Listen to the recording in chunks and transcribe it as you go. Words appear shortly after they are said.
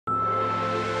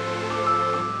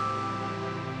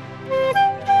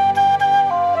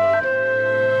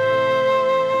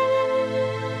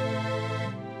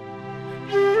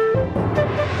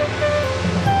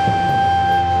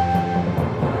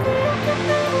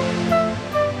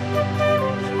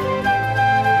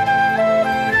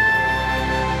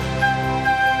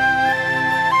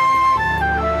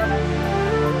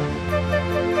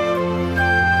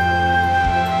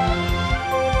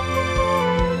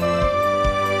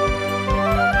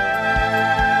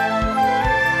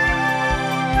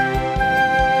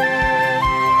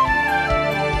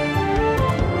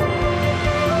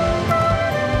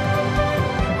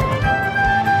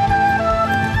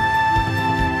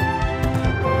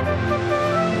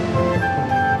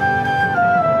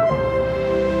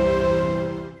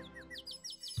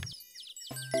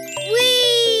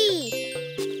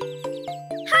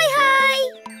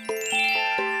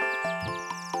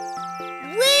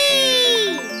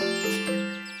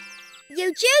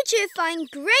Yojojo find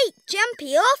great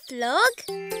Jumpy-Off log?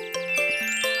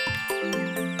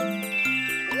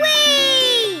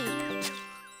 Whee!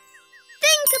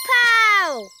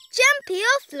 Think-a-pow!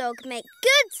 Jumpy-Off log make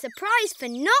good surprise for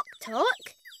Nok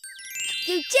Tok.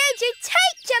 Yojojo,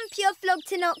 take Jumpy-Off log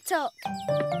to Nok Tok.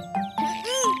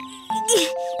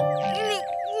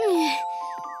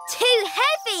 Too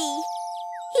heavy.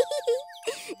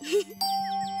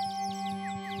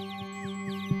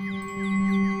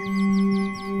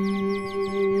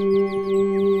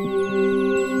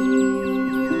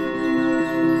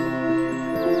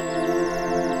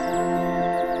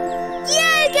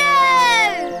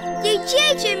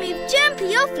 Yojojo moved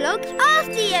Jumpy-Off log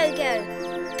after Yogo.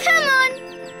 Come on!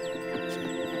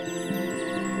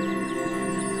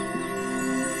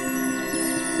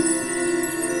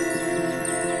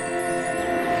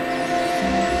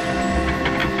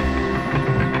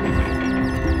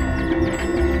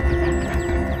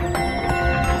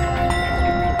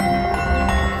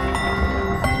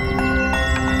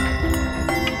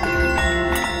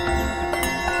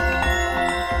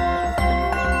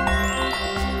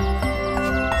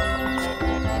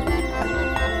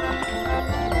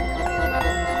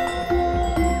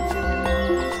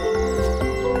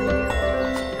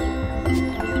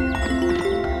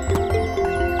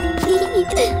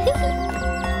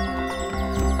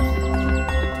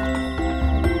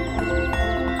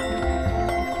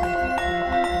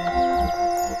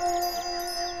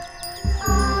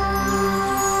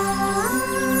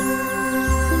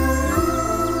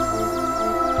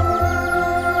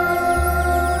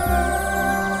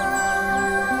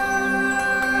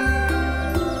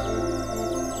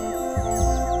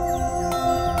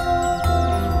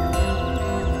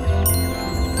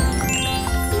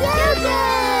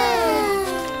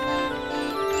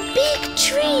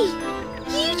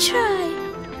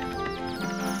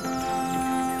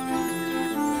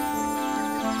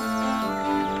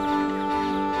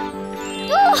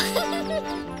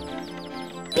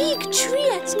 Big tree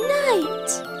at night.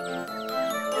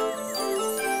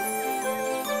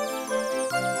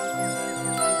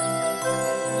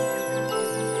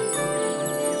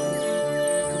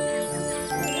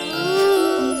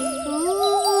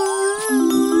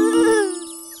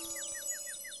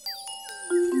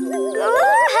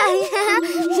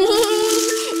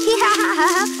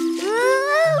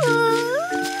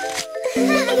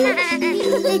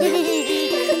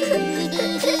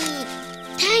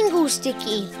 Tangle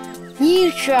Sticky,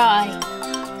 you try.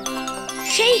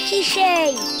 Shaky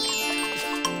Shake.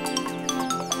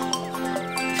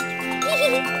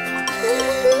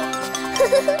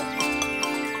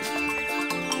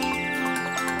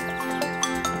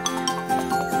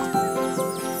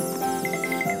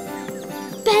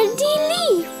 Bendy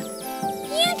Leaf,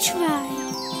 you try.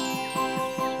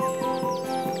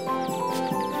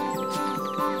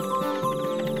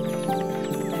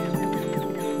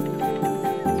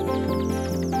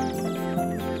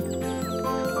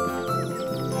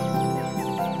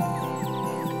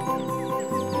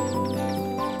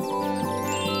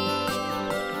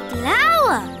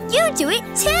 You do it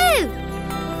too!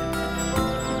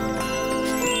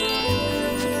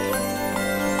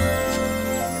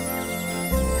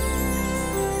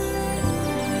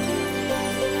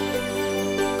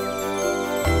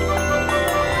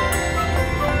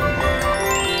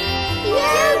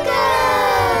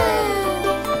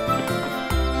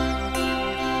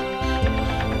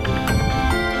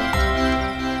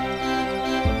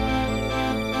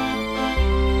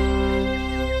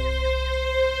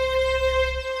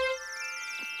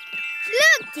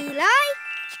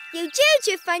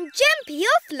 Yojojo found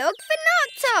Jumpy-Off log for Nok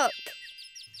Tok.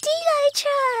 Delay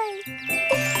try.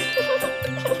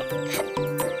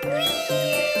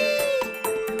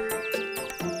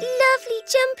 Lovely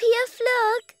Jumpy-Off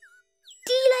log.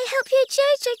 Delay help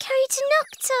Yojojo carry to Nok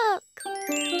Tok.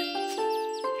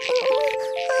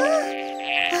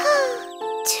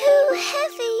 Too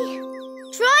heavy.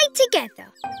 Try together.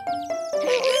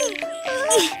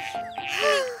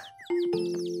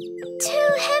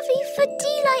 Too heavy for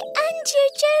Delay and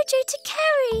Yojojo to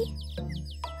carry.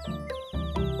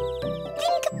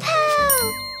 Think-a-pow!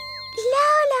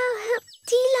 Lau Lau helped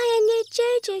Delay and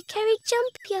Yojojo carry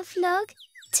Jumpy-Off log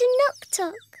to Nok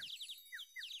Tok.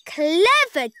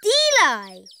 Clever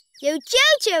Delay!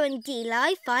 Yojojo and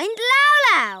Delay find Lau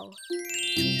Lau.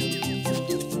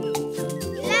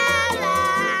 Lau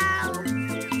Lau!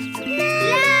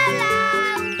 Lau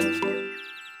Lau!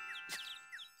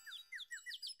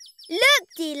 Look,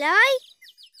 Delay!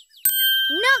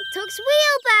 Nok Tok's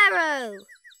wheelbarrow!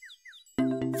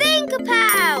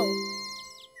 Think-a-pow!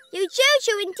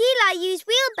 Yojojo and Deli use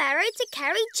Wheelbarrow to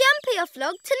carry Jumpy-Off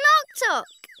log to Nok Tok.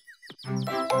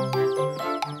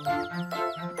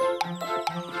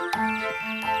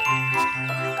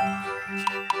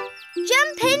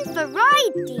 Jump in for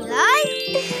ride, Deli.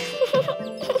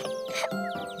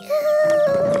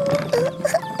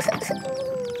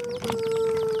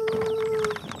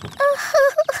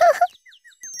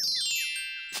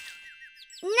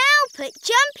 Now put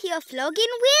Jumpy-Off log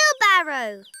in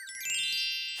Wheelbarrow.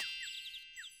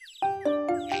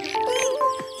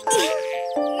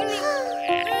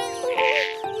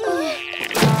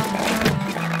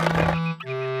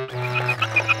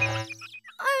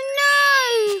 Oh no!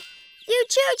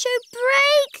 Yojojo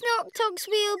break Nok Tok's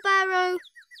wheelbarrow.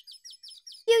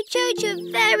 Yojojo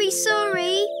very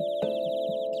sorry.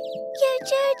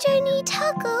 Yojojo need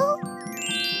huggle.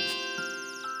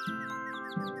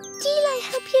 Deli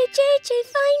help Yojojo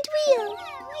find wheel.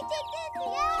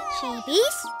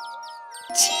 Cheebies?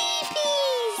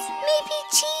 Cheebies! Maybe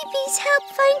cheebies help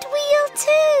find wheel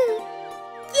too.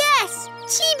 Yes!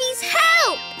 Cheebies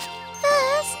help!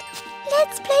 First,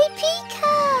 let's play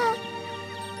Pika.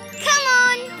 Come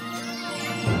on!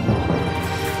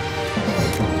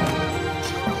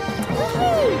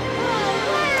 Woohoo!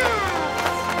 Wow!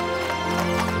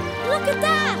 Look at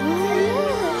that!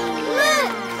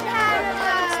 Look!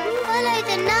 Follow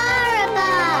the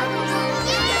narrowbar.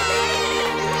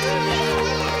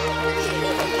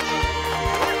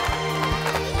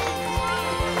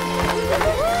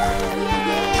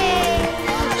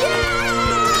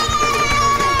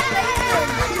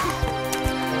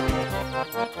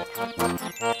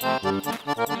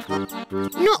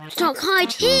 Nok Tok,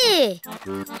 hide here!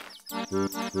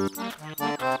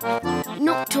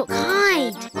 Nok Tok,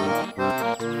 hide!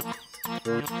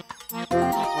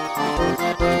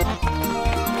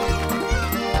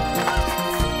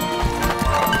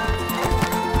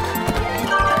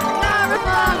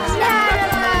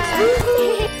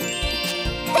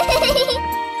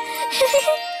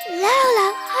 Lau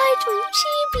Lau, hide from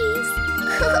cheebies.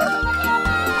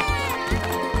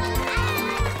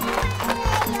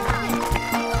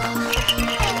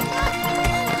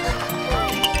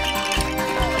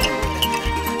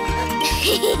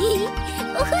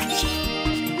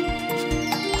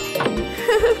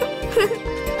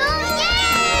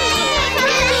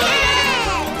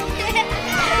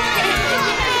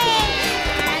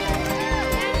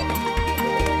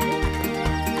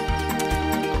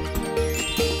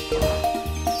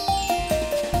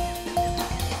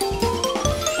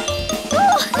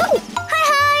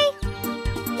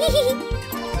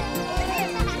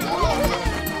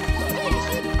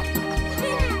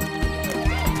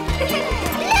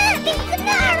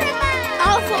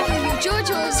 I'll follow you,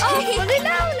 Jojo's. I'll follow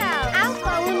Lau Lau. I'll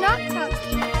follow Nok Tok.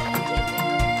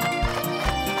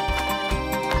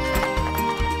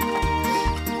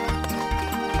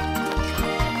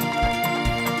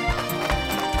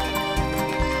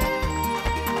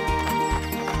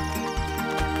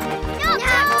 Nok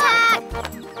Tok!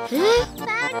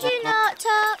 Found you, Nok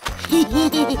Tok.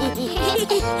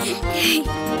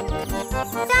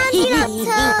 Found you, Nok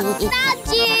Tok. Found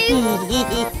you.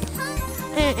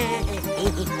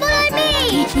 Follow me!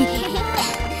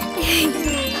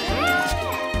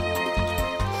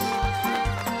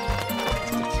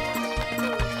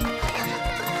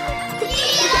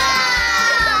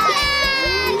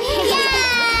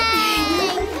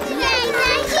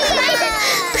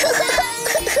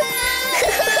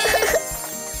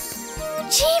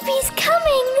 Cheebies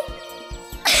coming!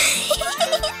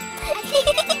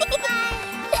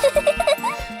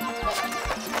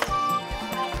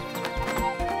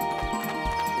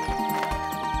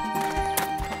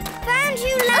 Found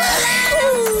you, Lau Lau.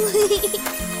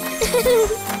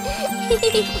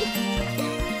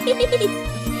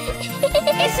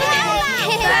 It's Lau Lau.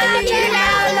 Found you,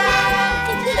 Lau Lau.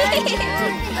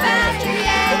 Found you,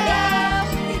 Lau Lau.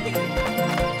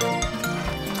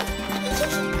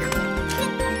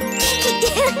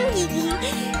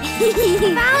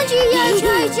 Found you,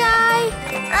 Yojojo.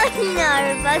 Oh no,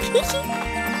 Buggy.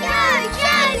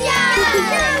 Yojojo!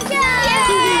 Yojojo!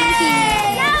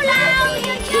 Lau Lau!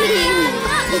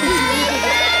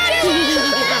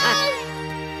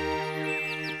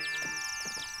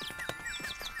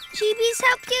 Cheebies,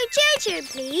 help Yojojo,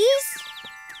 please.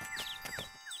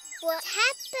 What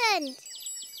happened?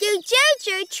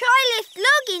 Yojojo try lift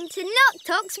log into Nok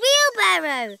Tok's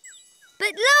wheelbarrow.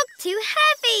 But log too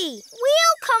heavy.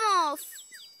 Wheel come off.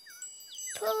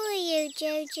 Poor you,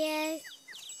 Jojo.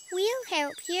 We'll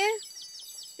help you.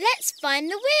 Let's find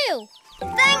the wheel.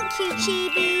 Thank you,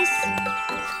 Cheebies.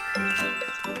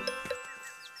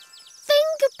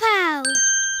 Finger pal.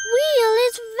 Wheel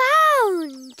was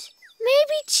round.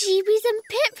 Maybe Cheebies and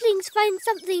Piplings find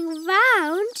something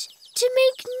round to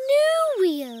make new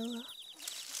wheel.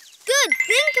 Good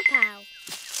thinker, pal.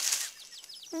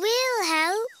 We'll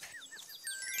help.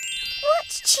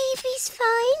 What's Cheebies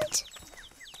find?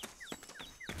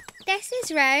 This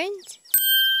is round.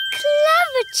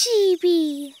 Clever,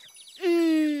 Cheebie.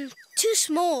 Too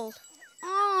small.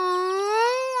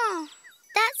 Aww.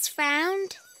 That's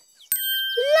round.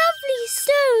 Lovely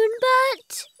stone,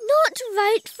 but not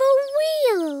right for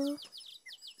wheel.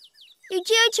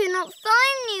 Yojojo not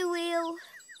find new wheel.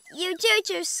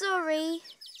 Yojojo sorry.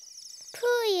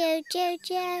 Poor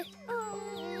Yojojo.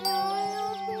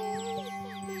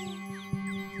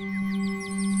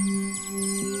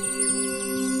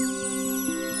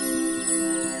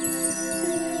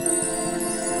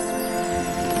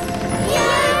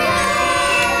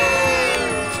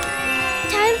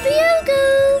 Time for Yogo.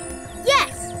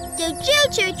 Yes,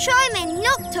 Yojojo try my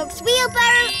Nok Toks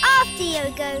wheelbarrow after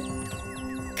Yogo.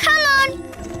 Come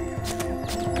on.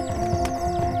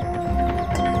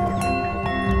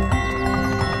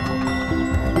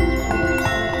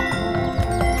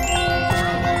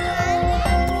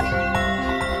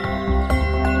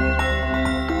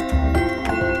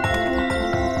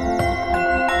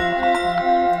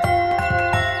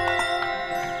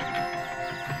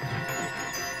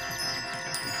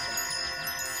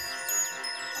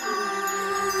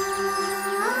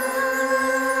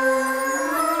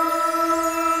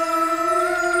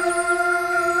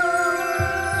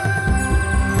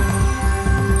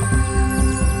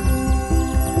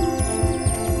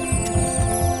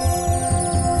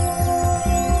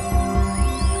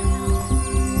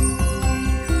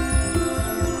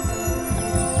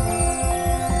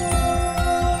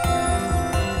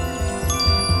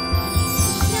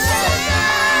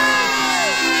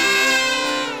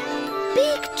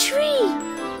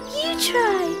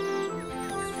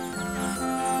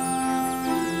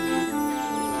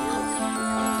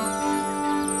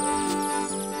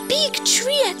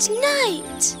 At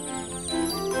night.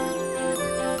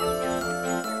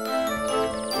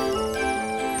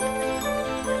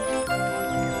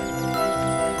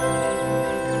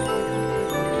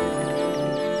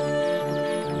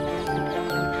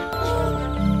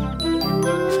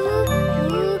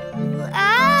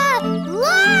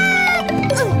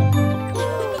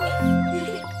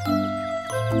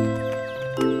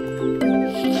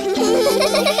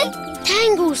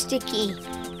 Tangle Sticky.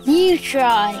 You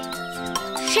try.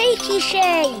 Shaky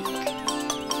shake.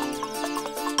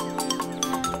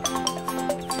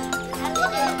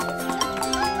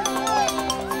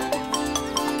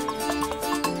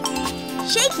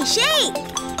 Shaky shake.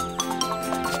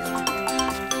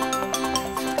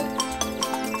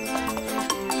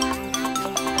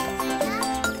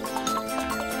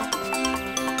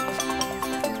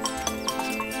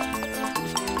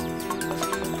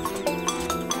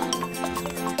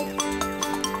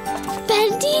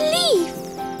 Bendy leaf.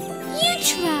 You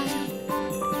try.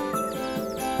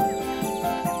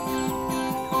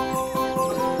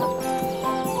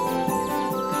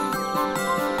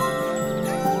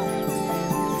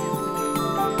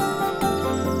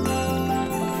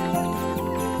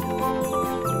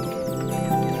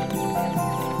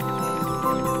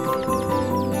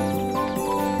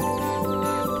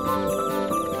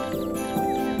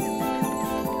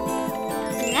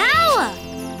 Flower.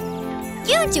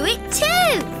 You do it too.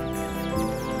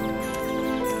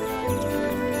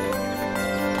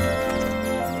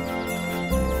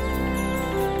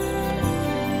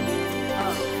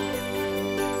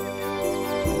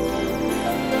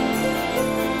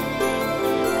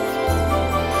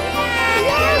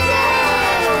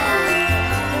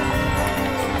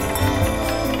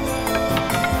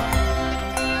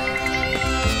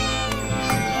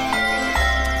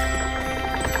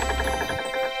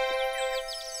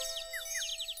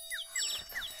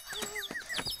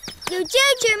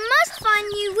 Yojojo must find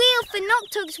new wheel for Nok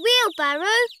Tok's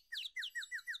wheelbarrow.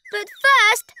 But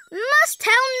first, must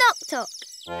tell Nok Tok.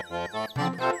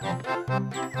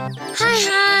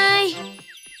 Hi.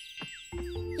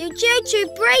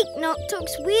 Yojojo break Nok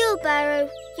Tok's wheelbarrow.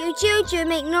 Yojojo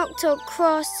make Nok Tok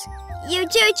cross.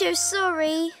 Yojojo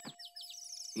sorry.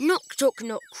 Nok Tok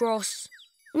not cross.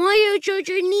 Why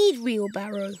Yojojo need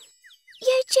wheelbarrow?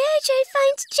 Yojojo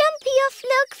finds Jumpy-Off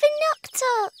log for Nok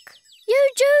Tok.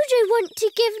 Yojojo want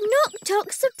to give Nok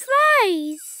Tok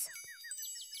surprise.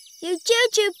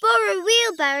 Yojojo borrow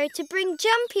wheelbarrow to bring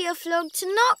Jumpy-Off log to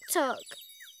Nok Tok.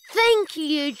 Thank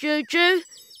you, Yojojo.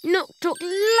 Nok Tok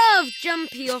love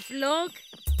Jumpy-Off log.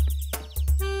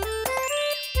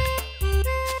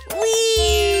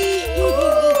 Whee! Ooh,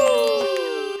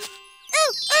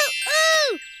 ooh, ooh!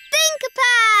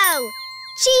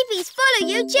 Cheebies follow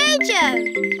Yojojo.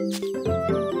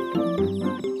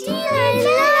 Lau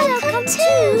Lau, come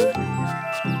too.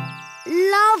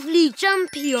 Lovely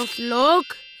Jumpy-Off log.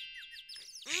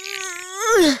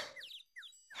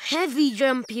 Heavy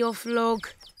Jumpy-Off log.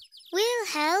 We'll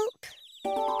help.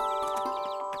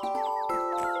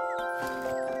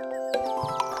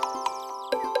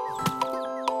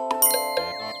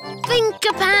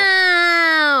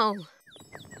 Think-a-pow!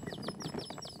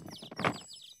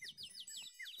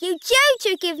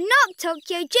 Yojojo give Nok Tok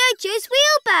Yojojo's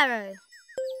wheelbarrow.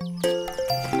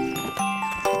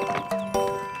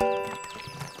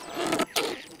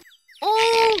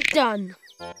 All done.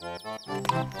 What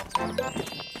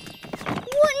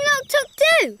Nok Tok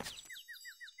do?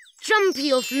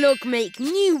 Jumpy-Off log make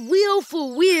new wheel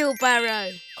for wheelbarrow.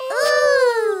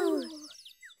 Ooh!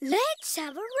 Let's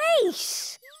have a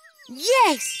race.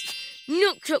 Yes!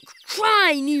 Nok Tok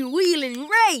try new wheel and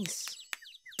race.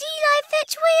 Lau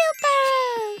fetch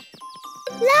wheelbarrow.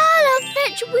 Lau Lau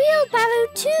fetch wheelbarrow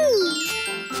too.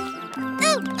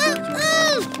 Ooh, ooh,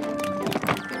 ooh!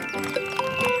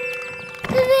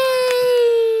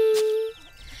 Hooray!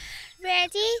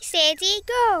 Ready, steady,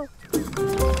 go.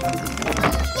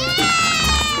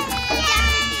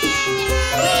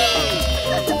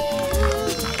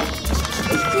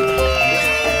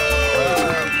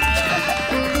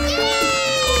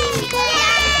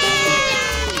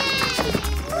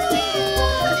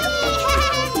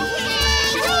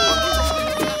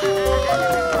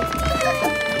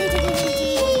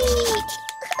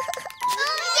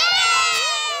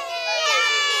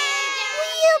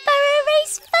 Wheelbarrow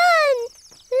race fun!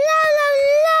 Lau Lau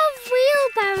love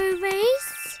wheelbarrow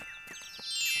race.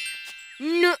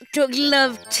 Nok Tok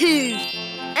love too.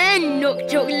 And Nok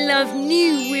Tok love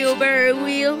new wheelbarrow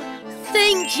wheel.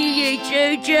 Thank you,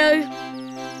 Yojojo.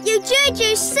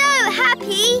 Yojojo's so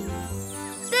happy.